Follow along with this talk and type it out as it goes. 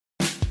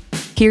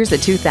Here's a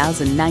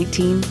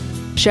 2019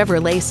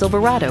 Chevrolet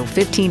Silverado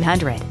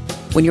 1500.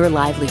 When your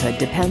livelihood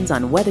depends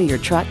on whether your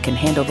truck can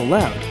handle the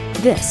load,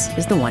 this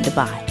is the one to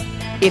buy.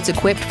 It's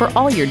equipped for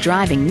all your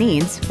driving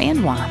needs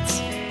and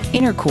wants.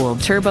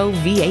 Intercooled turbo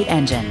V8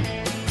 engine,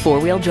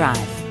 four-wheel drive,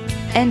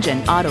 engine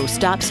auto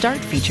stop-start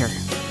feature,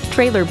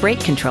 trailer brake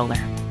controller,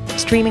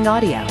 streaming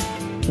audio,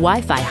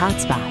 Wi-Fi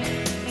hotspot,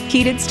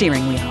 heated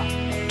steering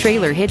wheel,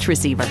 trailer hitch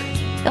receiver,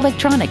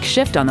 electronic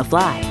shift on the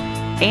fly,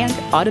 and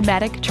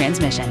automatic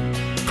transmission.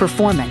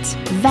 Performance,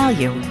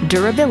 value,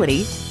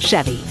 durability,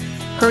 Chevy.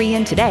 Hurry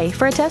in today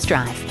for a test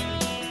drive.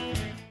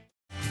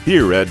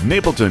 Here at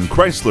Napleton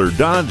Chrysler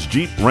Dodge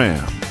Jeep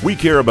Ram, we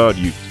care about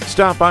you.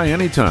 Stop by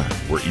anytime.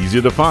 We're easy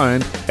to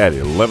find at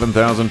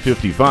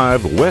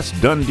 11,055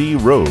 West Dundee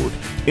Road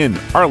in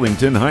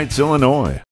Arlington Heights, Illinois.